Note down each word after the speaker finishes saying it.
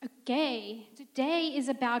Okay, today is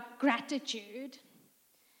about gratitude,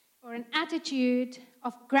 or an attitude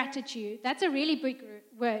of gratitude. That's a really big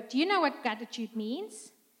word. Do you know what gratitude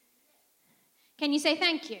means? Can you say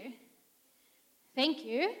thank you? Thank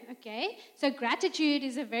you, okay. So gratitude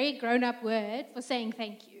is a very grown-up word for saying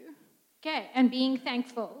thank you, okay, and being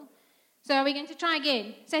thankful. So are we going to try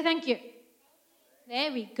again? Say thank you.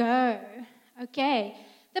 There we go. Okay.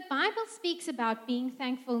 The Bible speaks about being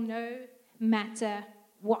thankful no matter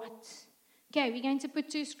what. Okay, we're going to put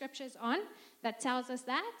 2 scriptures on that tells us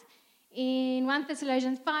that. In 1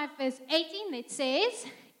 Thessalonians 5 verse 18, it says,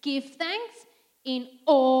 give thanks in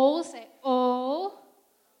all, say all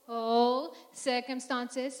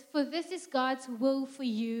circumstances, for this is God's will for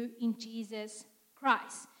you in Jesus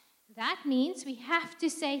Christ. That means we have to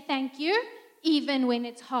say thank you even when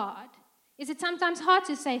it's hard. Is it sometimes hard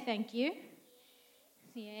to say thank you?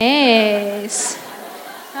 Yes.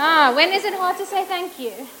 When is it hard to say thank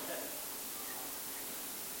you?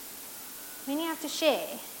 When you have to share.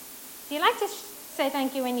 Do you like to say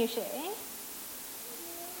thank you when you share?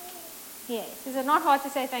 Yes. Is it not hard to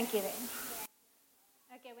say thank you then?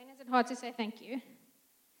 Okay, when is it hard to say thank you?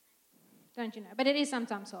 Don't you know? But it is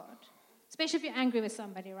sometimes hard. Especially if you're angry with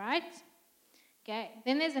somebody, right? Okay.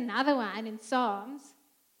 Then there's another one in Psalms.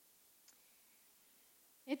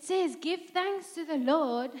 It says, give thanks to the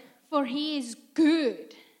Lord, for he is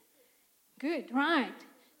good. Good, right.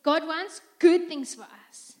 God wants good things for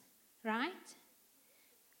us, right?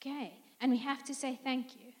 Okay. And we have to say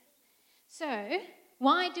thank you. So,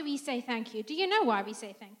 why do we say thank you? Do you know why we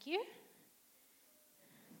say thank you?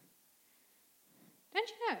 Don't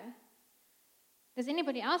you know? Does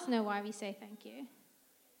anybody else know why we say thank you?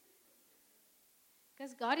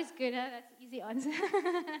 Because God is good. That's an easy answer.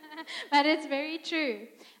 But it's very true.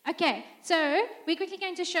 Okay, so we're quickly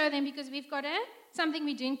going to show them because we've got something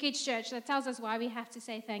we do in Kids Church that tells us why we have to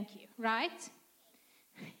say thank you, right?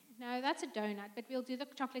 No, that's a donut, but we'll do the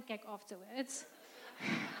chocolate cake afterwards.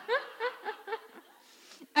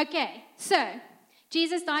 Okay, so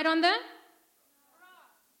Jesus died on the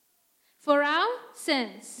for our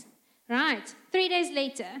sins. Right. 3 days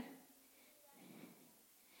later,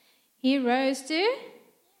 he rose to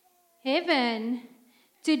heaven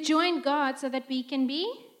to join God so that we can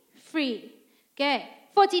be free. Okay.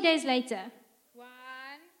 40 days later. 1,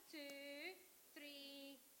 2,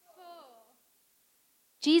 3, 4.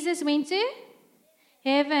 Jesus went to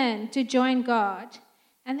heaven to join God.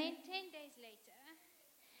 And then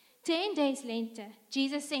 10 days later,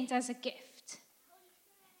 Jesus sent us a gift.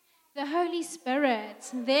 The Holy Spirit.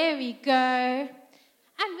 There we go.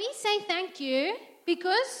 And we say thank you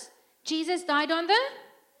because Jesus died on the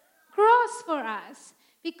cross for us.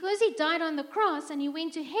 Because he died on the cross and he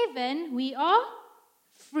went to heaven, we are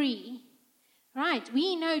free. Right?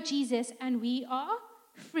 We know Jesus and we are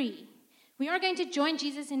free. We are going to join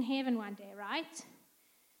Jesus in heaven one day, right?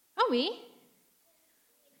 Are we?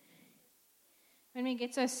 When we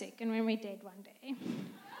get so sick and when we're dead one day.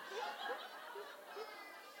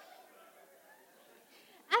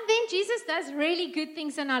 And then Jesus does really good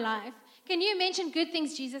things in our life. Can you mention good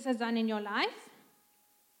things Jesus has done in your life?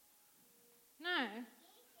 No.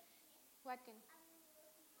 What can?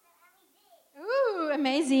 Ooh,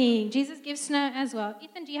 amazing. Jesus gives snow as well.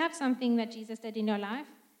 Ethan, do you have something that Jesus did in your life?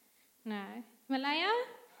 No. Malaya,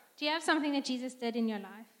 do you have something that Jesus did in your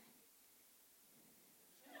life?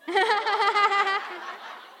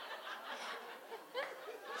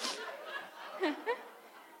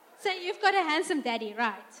 So you've got a handsome daddy,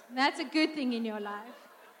 right? That's a good thing in your life.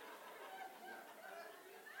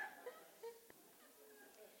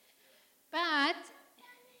 But,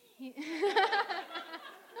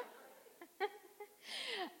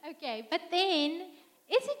 okay, but then,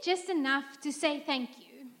 is it just enough to say thank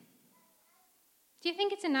you? Do you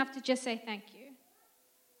think it's enough to just say thank you?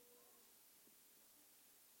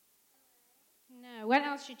 No. What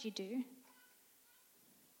else should you do?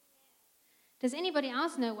 Does anybody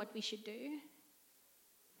else know what we should do?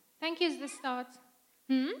 Thank you is the start.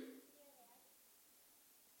 Sorry?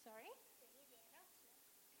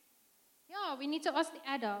 Yeah, we need to ask the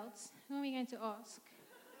adults. Who are we going to ask?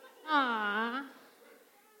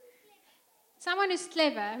 Someone who's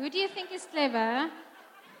clever. Who do you think is clever?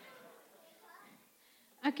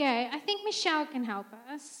 Okay, I think Michelle can help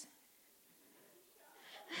us.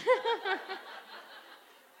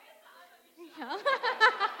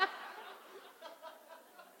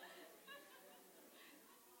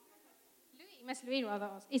 Louis rather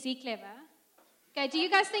ask. Is he clever? Okay, do you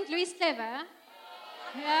guys think Louis is clever?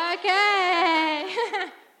 Okay.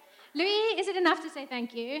 Louis, is it enough to say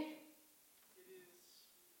thank you? It is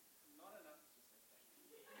not enough to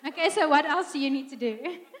say thank you. Okay, so what else do you need to do?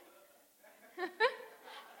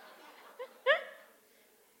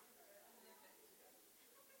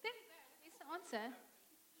 answer.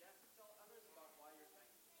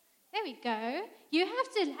 There we go. You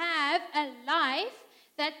have to have a life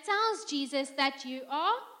that tells Jesus that you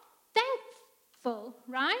are thankful,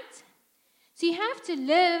 right? So you have to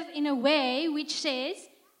live in a way which says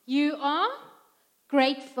you are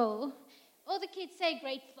grateful. All the kids say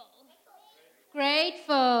grateful.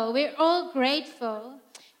 Grateful. We're all grateful.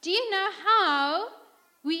 Do you know how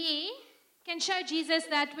we can show Jesus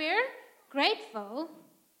that we're grateful?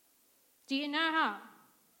 Do you know how?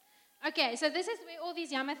 Okay, so this is where all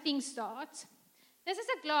these yummy things start. This is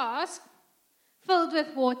a glass filled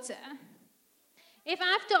with water. If I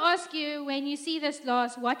have to ask you, when you see this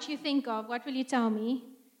glass, what you think of, what will you tell me?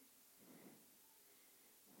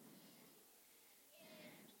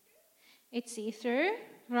 It's see-through,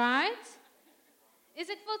 right? Is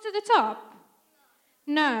it full to the top?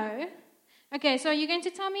 No. Okay, so you're going to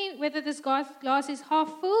tell me whether this glass is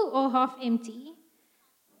half full or half empty?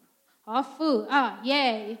 Half full. Ah,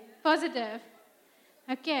 yay. Positive.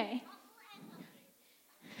 Okay.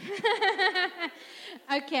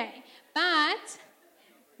 Okay. But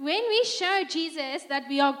when we show Jesus that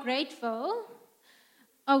we are grateful,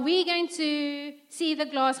 are we going to see the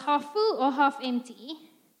glass half full or half empty?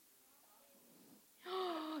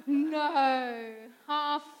 No,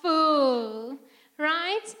 half full,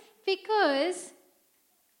 right? Because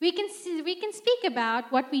we can speak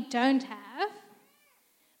about what we don't have,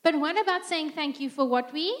 but what about saying thank you for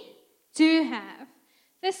what we do have?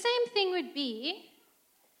 The same thing would be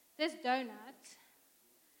this donut.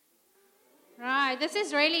 Right, this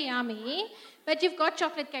is really yummy, but you've got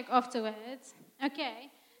chocolate cake afterwards. Okay,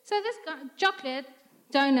 so this chocolate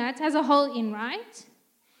donut has a hole in, right?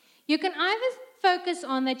 You can either focus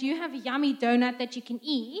on that you have a yummy donut that you can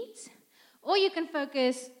eat, or you can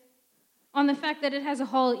focus on the fact that it has a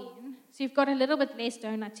hole in, so you've got a little bit less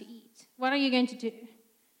donut to eat. What are you going to do?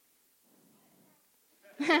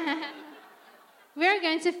 We're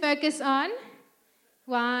going to focus on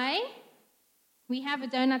why we have a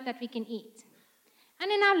donut that we can eat.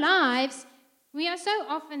 And in our lives, we are so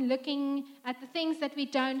often looking at the things that we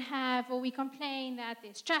don't have, or we complain that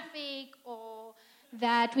there's traffic, or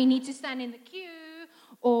that we need to stand in the queue,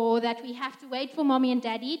 or that we have to wait for mommy and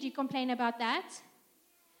daddy. Do you complain about that?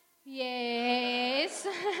 Yes.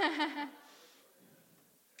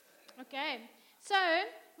 Okay. So,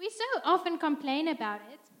 we so often complain about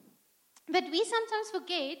it, but we sometimes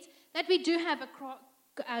forget that we do have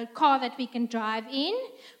a car that we can drive in.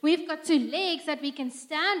 We've got 2 legs that we can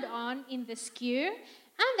stand on in this queue,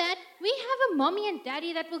 and that we have a mommy and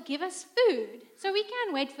daddy that will give us food. So we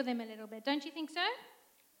can wait for them a little bit. Don't you think so?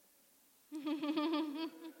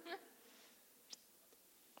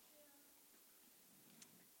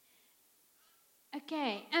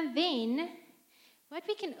 Okay, and then what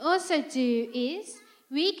we can also do is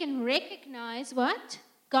we can recognize what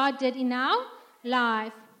God did in our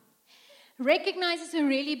life. Recognize is a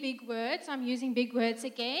really big word, so I'm using big words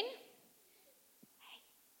again.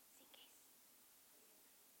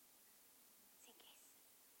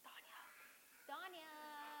 Daniel,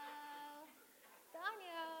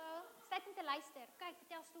 staat om te luister. Kyk,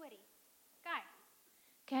 vertel storie. Kyk.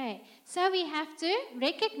 Okay, so we have to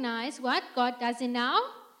recognize what God does in our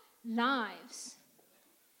lives.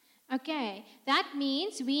 Okay, that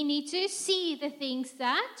means we need to see the things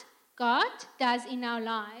that God does in our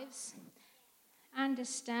lives.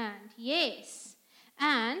 Understand, yes.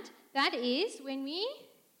 And that is when we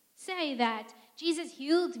say that Jesus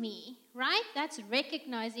healed me, right? That's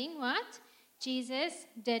recognizing what Jesus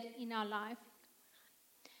did in our life.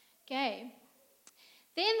 Okay.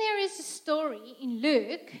 Then there is a story in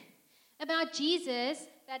Luke about Jesus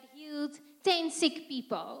that healed 10 sick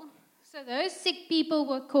people. So those sick people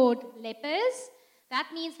were called lepers.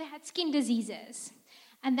 That means they had skin diseases.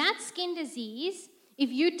 And that skin disease, if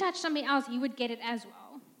you touch somebody else, you would get it as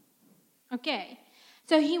well. Okay.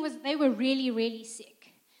 So they were really, really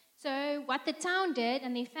sick. So what the town did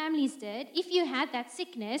and their families did, if you had that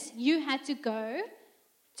sickness, you had to go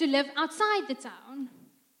to live outside the town,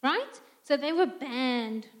 right? So they were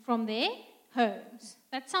banned from their homes.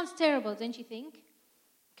 That sounds terrible, don't you think?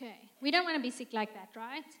 Okay. We don't want to be sick like that,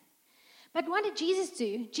 right? But what did Jesus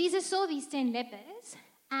do? Jesus saw these 10 lepers,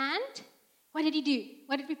 and what did he do?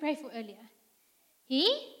 What did we pray for earlier? He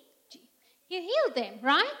healed them,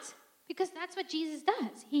 right? Because that's what Jesus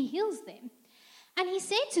does. He heals them. And he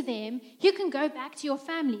said to them, you can go back to your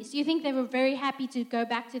families. Do you think they were very happy to go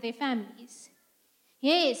back to their families?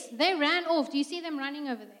 Yes, they ran off. Do you see them running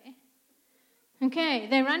over there? Okay,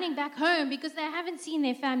 they're running back home because they haven't seen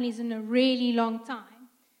their families in a really long time.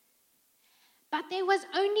 But there was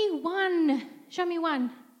only one. Show me one.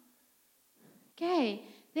 Okay,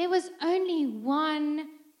 there was only one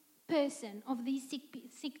person of these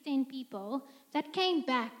 16 people that came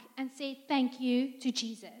back and said thank you to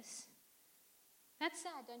Jesus. That's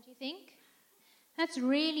sad, don't you think? That's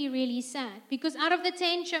really, really sad. Because out of the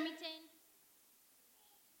 10, show me 10.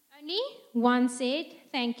 Only one said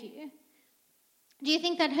thank you. Do you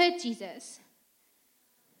think that hurt Jesus?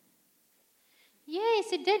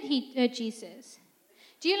 Yes, it did hurt Jesus.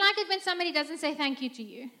 Do you like it when somebody doesn't say thank you to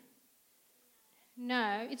you?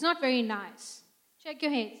 No, it's not very nice. Shake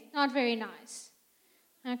your head. Not very nice.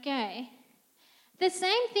 Okay. The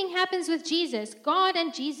same thing happens with Jesus. God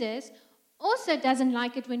and Jesus also doesn't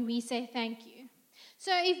like it when we say thank you.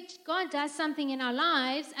 So if God does something in our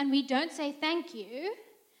lives and we don't say thank you,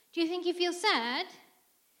 do you think he feels sad?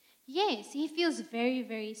 Yes, he feels very,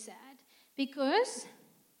 very sad because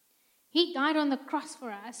he died on the cross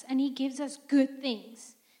for us and he gives us good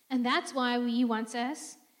things. And that's why he wants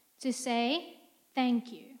us to say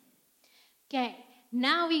thank you. Okay,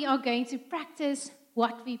 now we are going to practice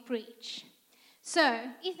what we preach. So,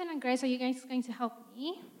 Ethan and Grace, are you guys going to help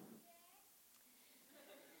me?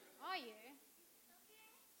 Are you?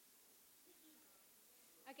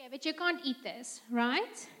 Okay, but you can't eat this,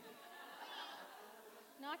 right?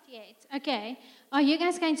 Not yet. Okay. Are you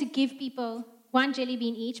guys going to give people one jelly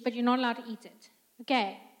bean each, but you're not allowed to eat it?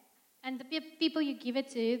 Okay. And the people you give it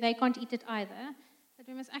to, they can't eat it either. But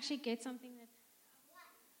we must actually get something that...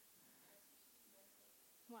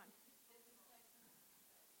 One.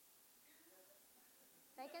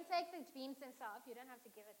 They can take the beans themselves. You don't have to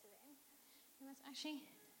give it to them. You must actually...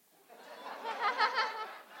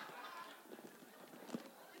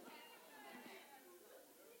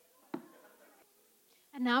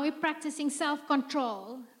 And now we're practicing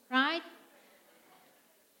self-control, right?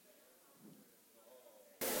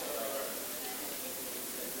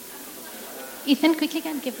 Ethan, quickly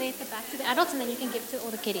go and give the back to the adults, and then you can give to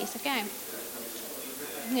all the kiddies, okay?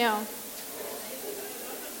 Yeah.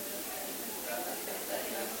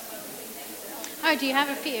 Oh, do you have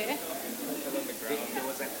a few?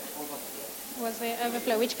 Was there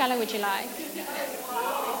overflow? Which color would you like?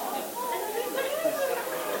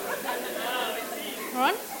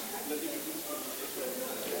 Ron?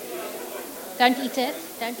 Don't eat it.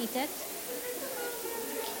 Don't eat it.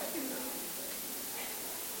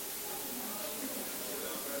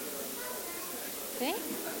 Okay.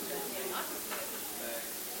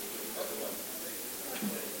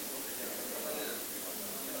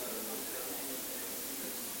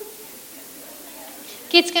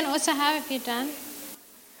 Kids can also have if you're done.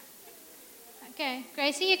 Okay,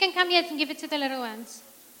 Gracie, you can come here and give it to the little ones.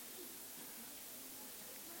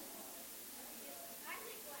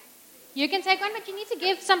 You can take one, but you need to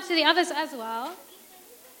give some to the others as well.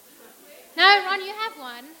 No, Ron, you have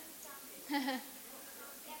one.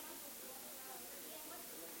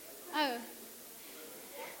 Oh.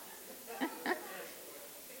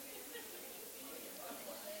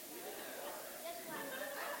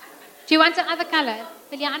 Do you want the other color?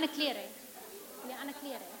 Wil jy ander klere? Wil jy ander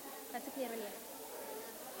klere? Wat se klere wil jy?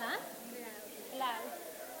 Huh? Blauw.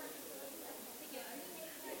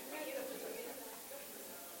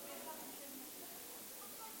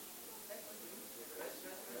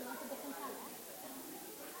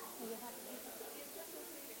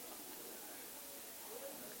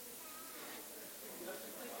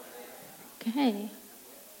 Okay.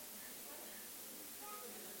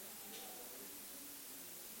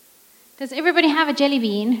 Does everybody have a jelly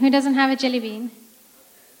bean? Who doesn't have a jelly bean?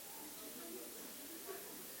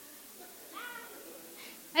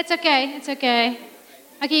 It's okay, it's okay.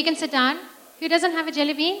 Okay, you can sit down. Who doesn't have a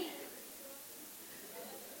jelly bean?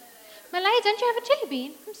 Malay, don't you have a jelly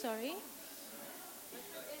bean? I'm sorry.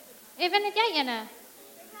 Evan, het jy ene?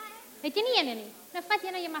 Het jy nie ene nie? Nou vat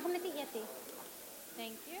jy nou, jy mag hom net nie eet nie.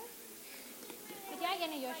 Thank you. Het jy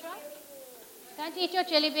ene, Joshua? Don't eat your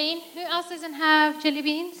jelly bean. Who else doesn't have jelly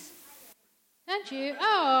beans? Don't you?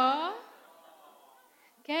 Oh.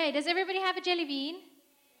 Okay, does everybody have a jelly bean?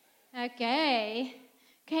 Okay.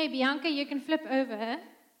 Okay, Bianca, you can flip over.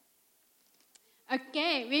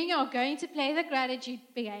 Okay, we are going to play the gratitude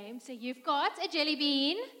game. So you've got a jelly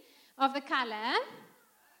bean of the color,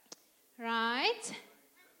 right?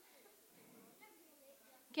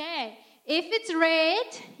 Okay, if it's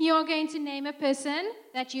red, you're going to name a person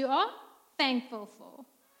that you are thankful for.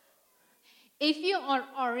 If you are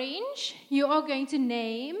orange, you are going to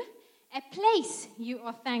name a place you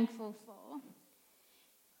are thankful for.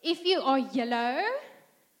 If you are yellow,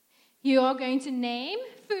 you are going to name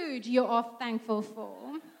food you are thankful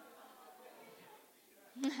for.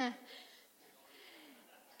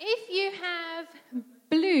 If you have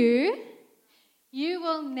blue, you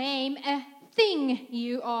will name a thing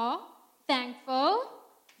you are thankful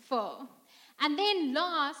for. And then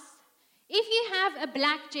last, if you have a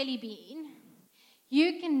black jelly bean,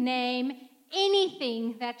 you can name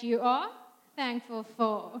anything that you are thankful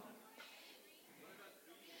for.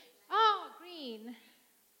 Oh, green.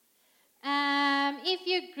 If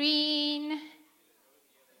you're green,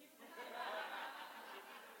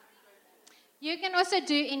 you can also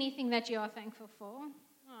do anything that you are thankful for.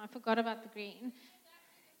 Oh, I forgot about the green.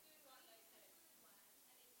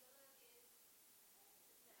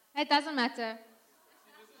 It doesn't matter.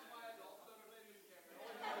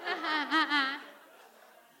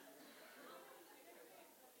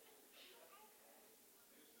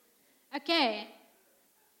 Okay,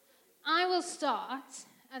 I will start,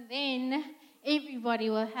 and then everybody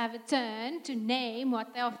will have a turn to name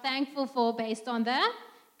what they are thankful for based on the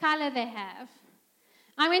color they have.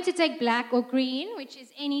 I'm going to take black or green, which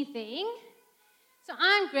is anything. So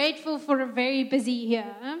I'm grateful for a very busy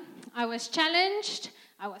year. I was challenged,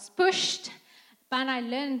 I was pushed, but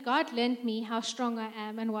God learned me how strong I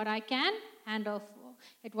am and what I can handle for.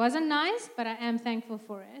 It wasn't nice, but I am thankful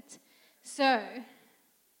for it. So,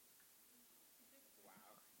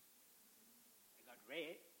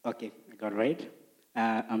 Okay, I got red.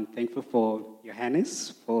 I'm thankful for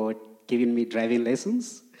Johannes for giving me driving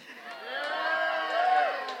lessons.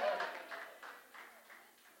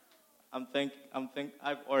 I'm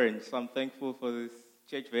orange, so I'm thankful for this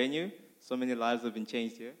church venue. So many lives have been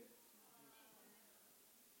changed here.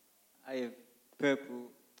 I have purple,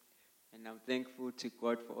 and I'm thankful to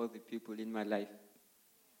God for all the people in my life.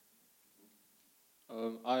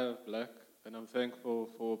 I have black, and I'm thankful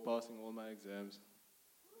for passing all my exams.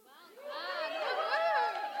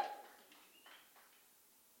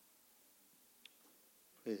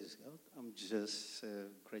 Praise God. I'm just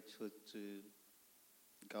grateful to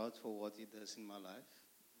God for what He does in my life.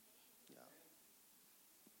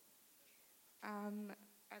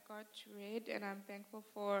 I got red, and I'm thankful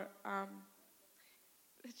for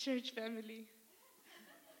the church family.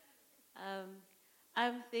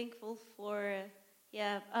 I'm thankful for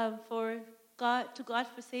God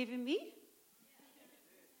for saving me.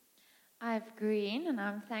 I have green, and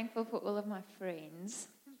I'm thankful for all of my friends.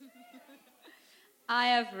 I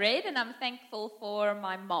have red, and I'm thankful for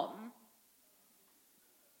my mom.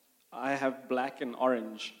 I have black and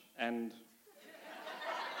orange, and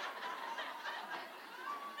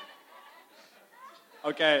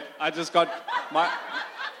okay, I just got my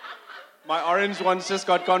orange ones just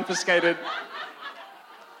got confiscated.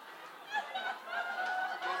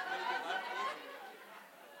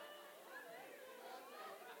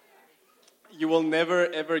 You will never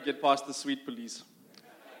ever get past the sweet police.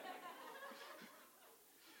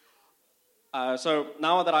 So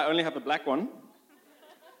now that I only have a black one,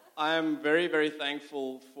 I am very, very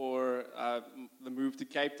thankful for the move to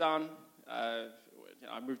Cape Town. I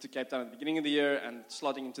moved to Cape Town at the beginning of the year, and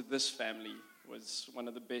slotting into this family was one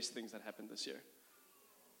of the best things that happened this year.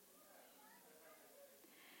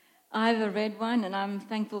 I have a red one, and I'm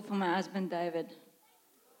thankful for my husband, David.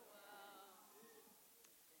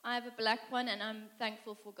 I have a black one, and I'm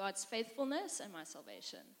thankful for God's faithfulness and my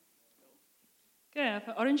salvation. Okay, I have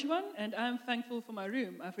an orange one, and I'm thankful for my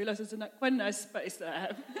room. I've realized it's quite a nice space that I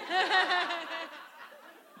have.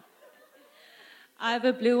 I have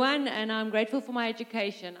a blue one, and I'm grateful for my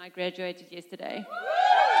education. I graduated yesterday.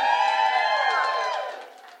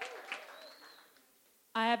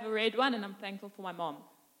 I have a red one, and I'm thankful for my mom.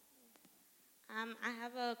 I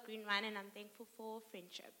have a green one, and I'm thankful for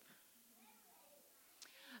friendship.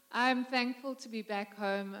 I'm thankful to be back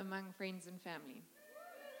home among friends and family.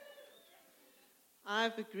 I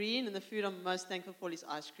have a green, and the food I'm most thankful for is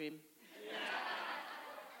ice cream.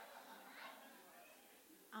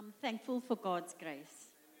 I'm thankful for God's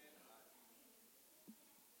grace.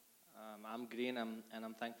 I'm green, and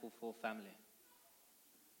I'm thankful for family.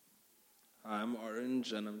 I'm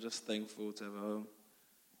orange, and I'm just thankful to have a home.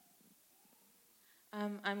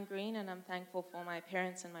 I'm green, and I'm thankful for my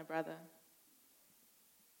parents and my brother.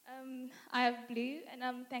 I have blue, and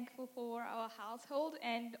I'm thankful for our household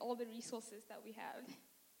and all the resources that we have.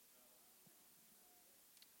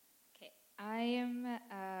 Okay, I am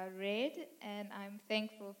red, and I'm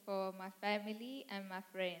thankful for my family and my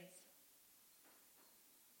friends.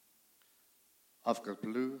 I've got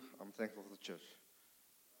blue, I'm thankful for the church.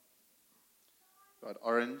 Got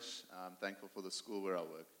orange, I'm thankful for the school where I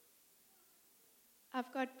work.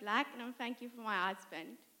 I've got black, and I'm thankful for my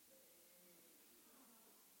husband.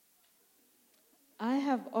 I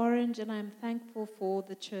have orange, and I'm thankful for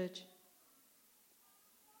the church.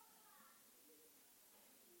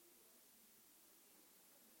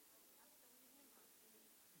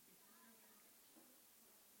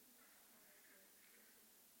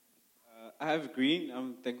 I have green.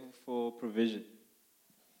 I'm thankful for provision.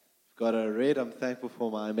 Got a red. I'm thankful for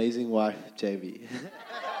my amazing wife, JB.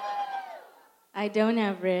 I don't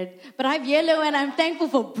have red, but I have yellow and I'm thankful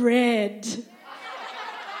for bread.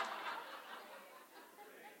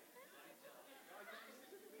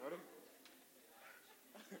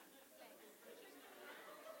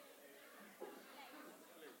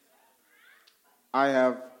 I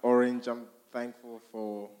have orange. I'm thankful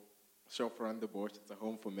for Shop Around the Bush. It's a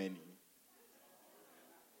home for many.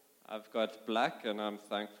 I've got black, and I'm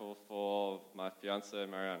thankful for my fiancée,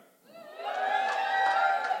 Marianne.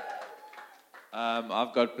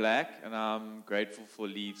 I've got black, and I'm grateful for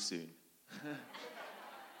leave soon.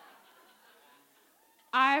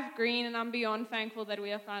 I have green, and I'm beyond thankful that we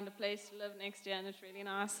have found a place to live next year, and it's really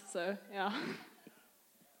nice. So, yeah.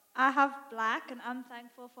 I have black, and I'm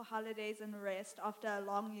thankful for holidays and rest after a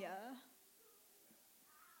long year.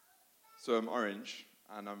 So I'm orange,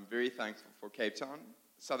 and I'm very thankful for Cape Town,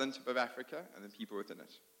 southern tip of Africa, and the people within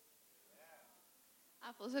it.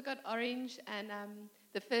 I've also got orange, and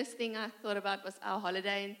the first thing I thought about was our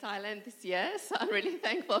holiday in Thailand this year, so I'm really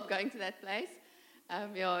thankful of going to that place.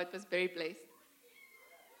 It was very blessed.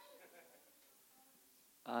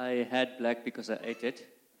 I had black because I ate it,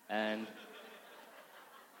 and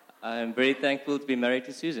I'm very thankful to be married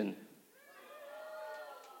to Susan.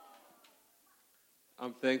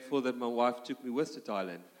 I'm thankful that my wife took me with to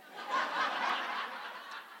Thailand.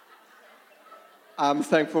 I'm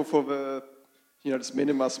thankful for the, just men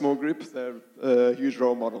in my small group. They're a huge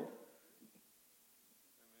role model.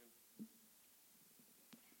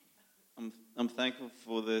 I'm thankful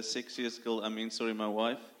for the sexiest girl, my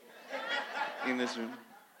wife, in this room.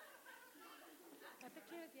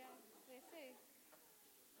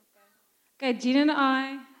 Okay, Jean and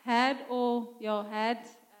I had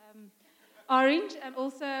orange, and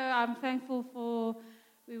also I'm thankful for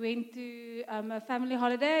we went to a family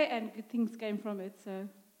holiday and good things came from it. So,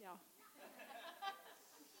 yeah.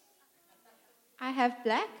 I have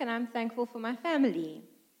black, and I'm thankful for my family.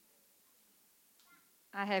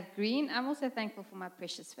 I have green. I'm also thankful for my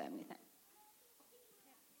precious family.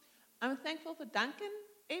 I'm thankful for Duncan,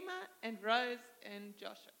 Emma, and Rose, and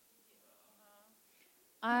Joshua.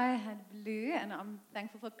 I had blue, and I'm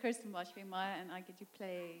thankful for Kirsten Washby-Meyer, and I get to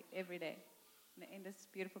play every day in this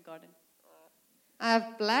beautiful garden. I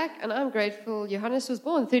have black, and I'm grateful Johannes was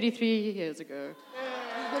born 33 years ago.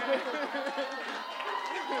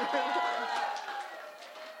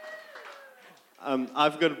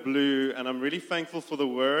 I've got blue, and I'm really thankful for the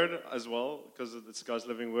word as well, because it's God's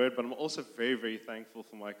living word, but I'm also very, very thankful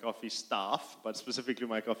for my coffee staff, but specifically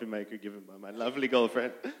my coffee maker given by my lovely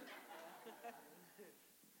girlfriend.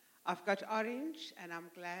 I've got orange, and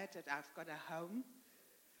I'm glad that I've got a home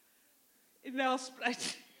in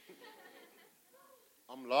Nelspruit.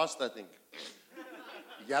 I'm last, I think.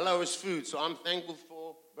 Yellow is food, so I'm thankful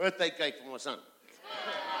for birthday cake for my son.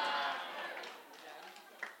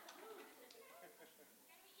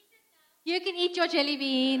 You can eat your jelly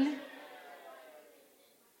bean.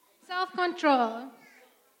 Self-control.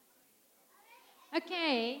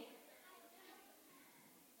 Okay.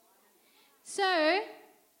 So,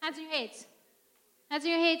 hands on your heads. Hands on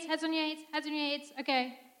your heads, hands on your heads, hands on your heads.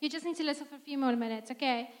 Okay. You just need to listen for a few more minutes,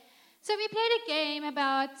 okay? So we played a game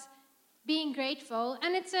about being grateful,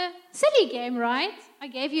 and it's a silly game, right? I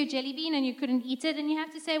gave you a jelly bean and you couldn't eat it, and you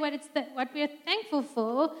have to say what we're thankful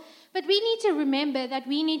for. But we need to remember that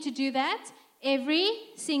we need to do that every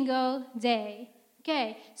single day.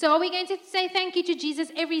 Okay, so are we going to say thank you to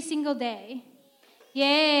Jesus every single day?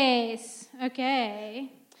 Yes,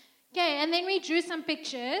 okay. Okay, and then we drew some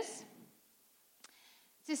pictures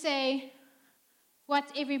to say what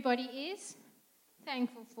everybody is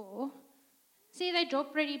thankful for. See, they draw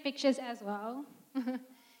pretty pictures as well.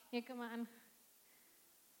 Yeah, come on.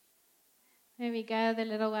 There we go, the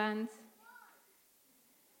little ones.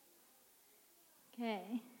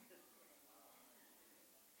 Okay.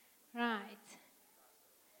 Right.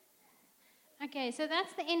 Okay, so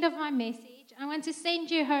that's the end of my message. I want to send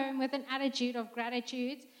you home with an attitude of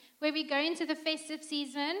gratitude where we go into the festive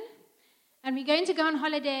season and we're going to go on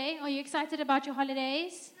holiday. Are you excited about your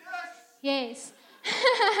holidays? Yes.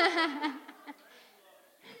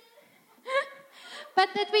 But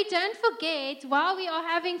that we don't forget, while we are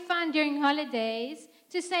having fun during holidays,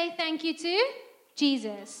 to say thank you to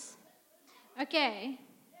Jesus. Okay.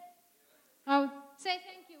 Oh, say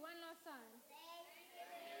thank you one last time.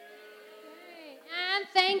 Okay. And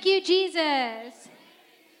thank you, Jesus.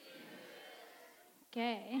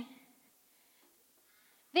 Okay.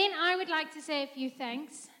 Then I would like to say a few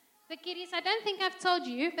thanks. The kiddies, I don't think I've told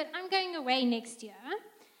you, but I'm going away next year.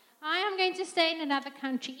 I am going to stay in another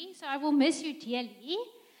country, so I will miss you dearly.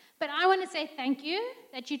 But I want to say thank you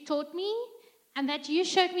that you taught me and that you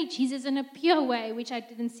showed me Jesus in a pure way, which I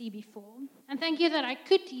didn't see before. And thank you that I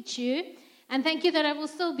could teach you. And thank you that I will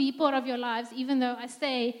still be part of your lives, even though I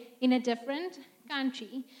stay in a different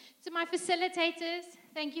country. To my facilitators,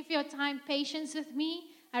 thank you for your time, patience with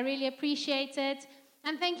me. I really appreciate it.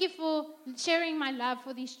 And thank you for sharing my love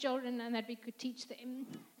for these children and that we could teach them.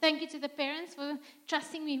 Thank you to the parents for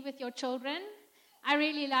trusting me with your children. I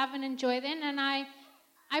really love and enjoy them, and I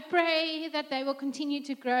pray that they will continue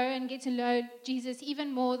to grow and get to know Jesus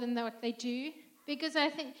even more than what they do, because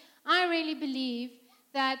I really believe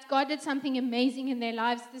that God did something amazing in their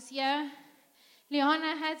lives this year.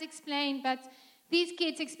 Liana has explained, but these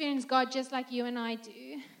kids experience God just like you and I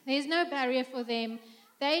do. There's no barrier for them.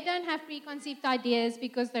 They don't have preconceived ideas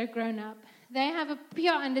because they're grown up. They have a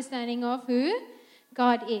pure understanding of who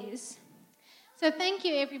God is. So thank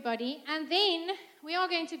you, everybody. And then we are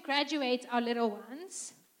going to graduate our little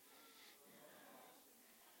ones.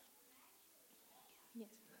 Yes.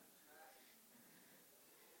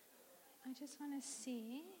 I just want to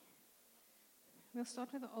see. We'll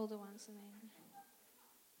start with the older ones and then.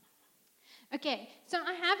 Okay, so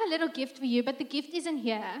I have a little gift for you, but the gift isn't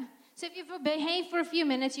here. So if you behave for a few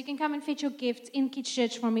minutes, you can come and fetch your gift in Kids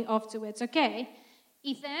Church for me afterwards, okay?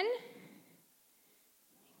 Ethan?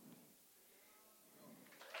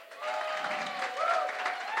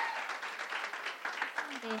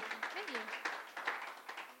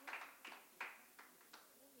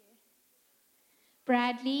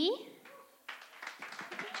 Bradley?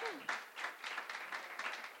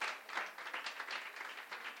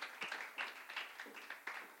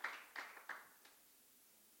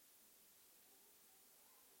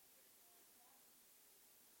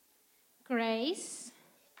 Grace.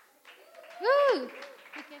 Woo!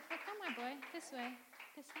 Be careful. Come, my boy. This way.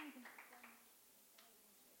 This way.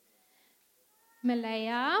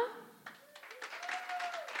 Malaya.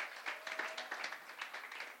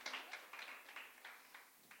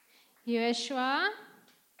 Yeshua.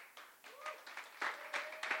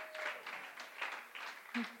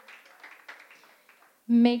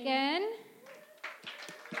 Megan.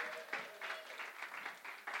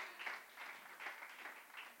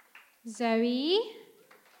 Zoe,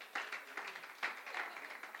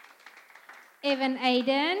 Evan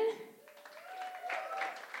Aiden,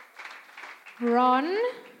 Ron,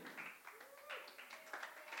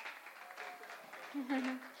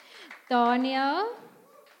 Daniel,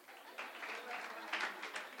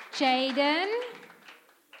 Jaden,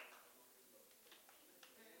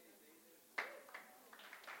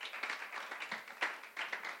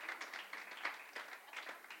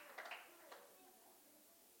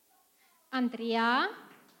 Andrea,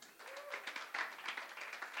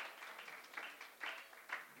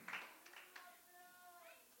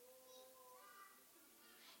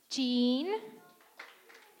 Jean,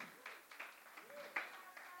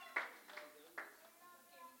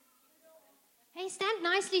 hey, stand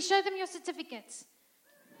nicely, show them your certificates.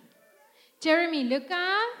 Jeremy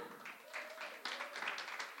Luca,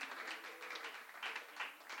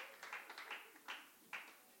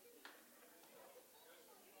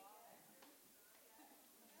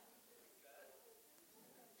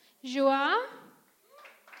 Joa,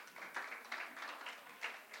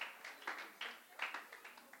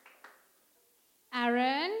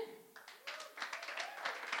 Aaron,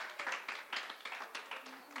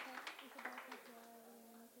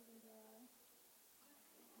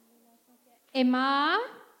 Emma,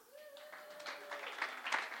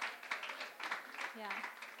 yeah.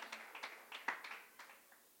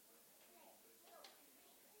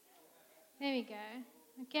 There we go.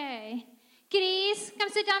 Okay. Kiddies, come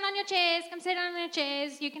sit down on your chairs. Come sit down on your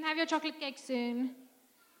chairs. You can have your chocolate cake soon.